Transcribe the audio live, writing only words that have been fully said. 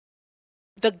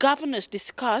The governors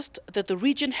discussed that the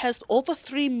region has over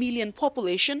 3 million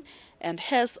population and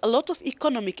has a lot of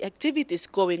economic activities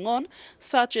going on,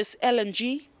 such as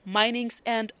LNG, minings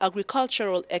and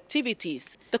agricultural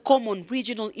activities. The common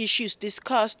regional issues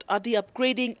discussed are the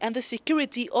upgrading and the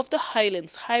security of the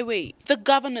Highlands Highway. The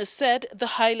governor said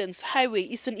the Highlands Highway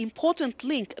is an important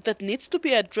link that needs to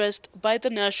be addressed by the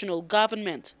national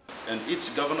government. And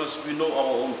each governors, we know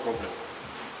our own problem.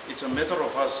 It's a matter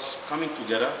of us coming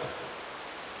together,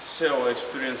 share our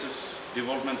experiences,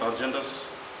 development agendas.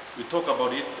 We talk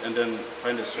about it and then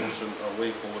find a solution, a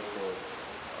way forward for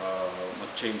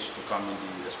a change to come,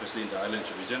 especially in the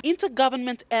Highlands region.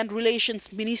 Intergovernment and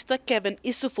Relations Minister Kevin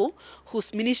Isufu,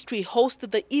 whose ministry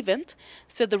hosted the event,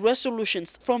 said the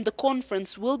resolutions from the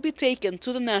conference will be taken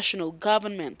to the national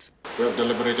government. We have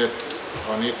deliberated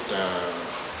on it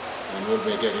and we'll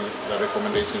be getting the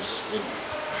recommendations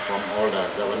from all the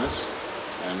governors.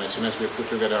 And as soon as we put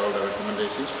together all the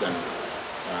recommendations, then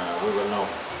we will now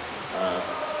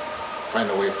find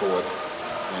a way forward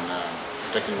in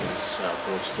taking this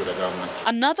approach to the government.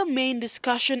 Another main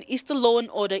discussion is the law and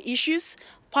order issues,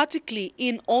 particularly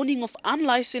in owning of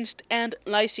unlicensed and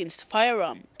licensed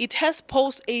firearm. It has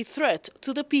posed a threat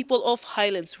to the people of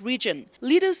Highlands region.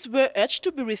 Leaders were urged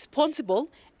to be responsible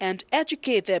and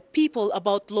educate their people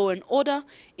about law and order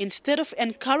instead of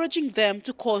encouraging them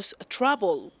to cause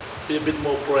trouble. Be a bit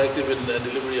more proactive in the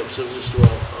delivery of services to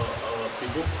our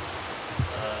people.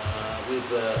 We've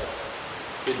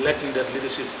been lacking that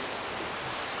leadership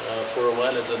for a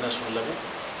while at the national level.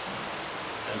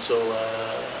 And so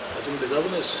I think the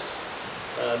governors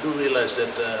do realize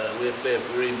that we play a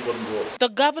very important role. The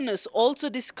governors also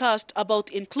discussed about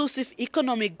inclusive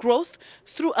economic growth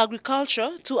through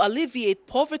agriculture to alleviate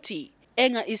poverty.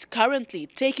 Enga is currently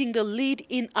taking the lead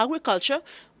in agriculture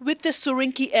with the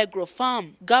Surinki Agro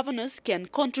Farm. Governors can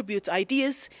contribute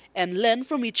ideas and learn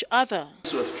from each other.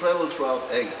 So we've traveled throughout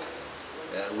Enga.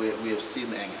 We have seen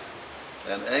Enga.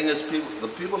 And Enga's people, the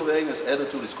people of Enga's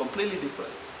attitude is completely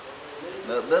different.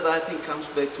 That I think comes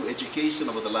back to education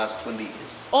over the last 20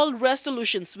 years. All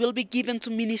resolutions will be given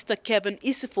to Minister Kevin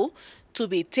Isufu to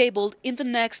be tabled in the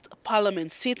next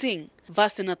Parliament sitting.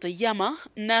 Vasinata Yama,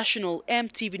 National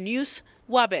EMTV News,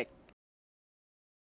 Wabag.